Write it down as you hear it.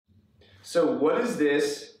So what is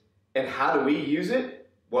this and how do we use it?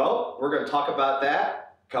 Well, we're going to talk about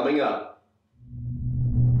that coming up.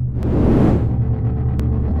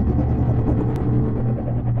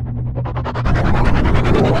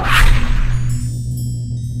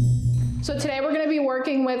 So today we're going to be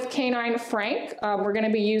working with Canine Frank. We're going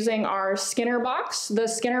to be using our Skinner box. The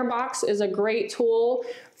Skinner box is a great tool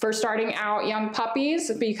for starting out young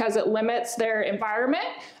puppies because it limits their environment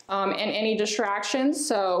and any distractions.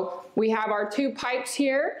 So we have our 2 pipes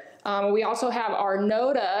here. We also have our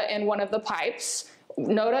Noda in one of the pipes.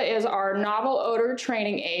 Noda is our novel odor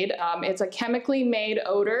training aid. It's a chemically made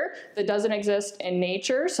odor that doesn't exist in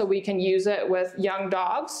nature, so we can use it with young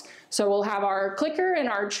dogs. So we'll have our clicker and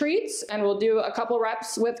our treats, and we'll do a couple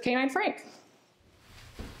reps with Canine Frank.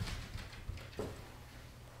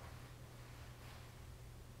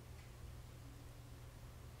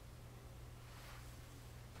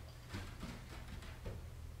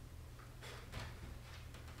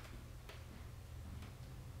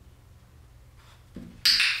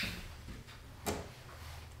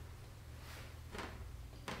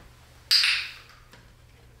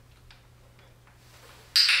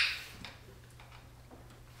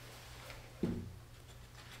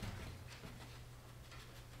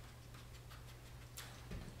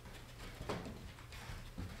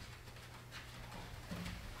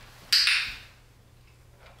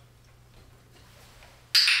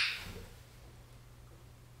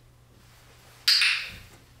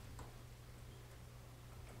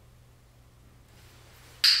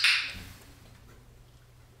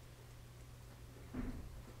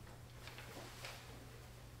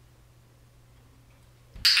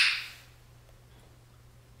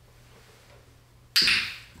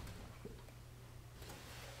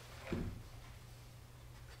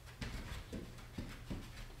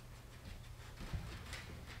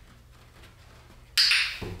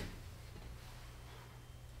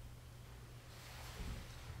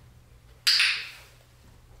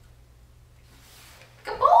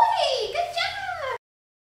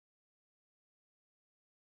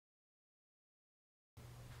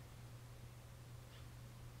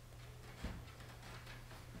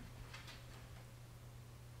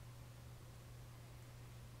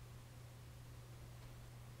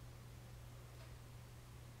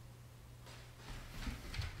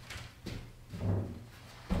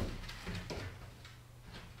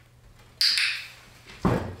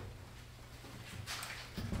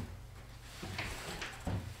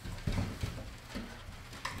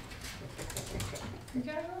 You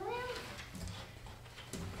gotta go around.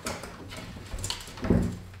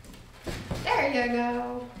 There you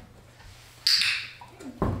go.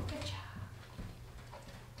 Good job.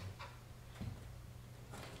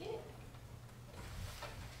 Get it.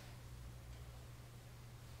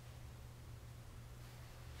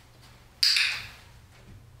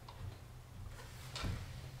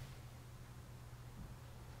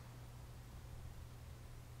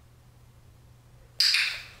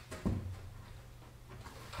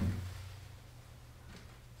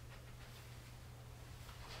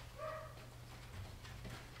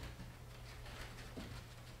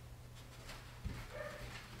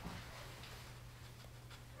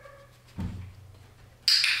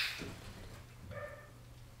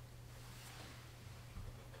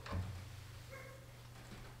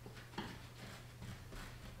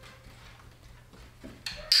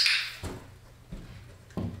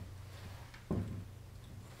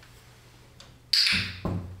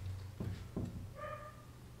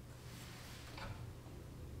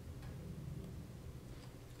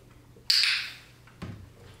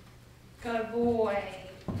 Good boy.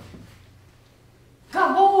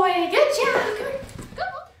 Good boy. Good job. Good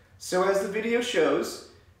boy. So as the video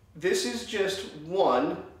shows, this is just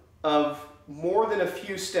one of more than a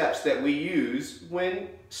few steps that we use when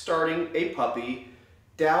starting a puppy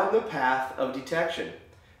down the path of detection.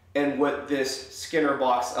 And what this Skinner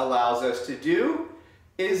box allows us to do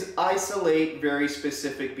is isolate very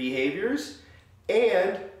specific behaviors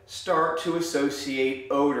and start to associate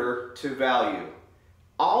odor to value.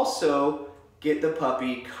 Also, get the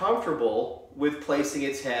puppy comfortable with placing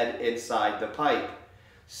its head inside the pipe.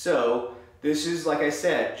 So this is, like I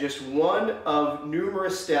said, just one of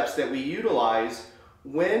numerous steps that we utilize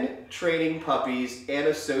when training puppies and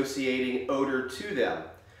associating odor to them.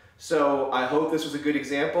 So I hope this was a good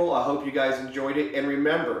example. I hope you guys enjoyed it. And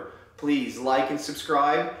remember, please like and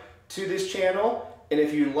subscribe to this channel. And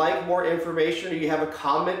if you like more information or you have a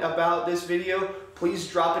comment about this video, please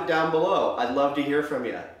drop it down below. I'd love to hear from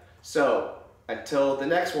you. So until the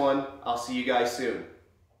next one, I'll see you guys soon.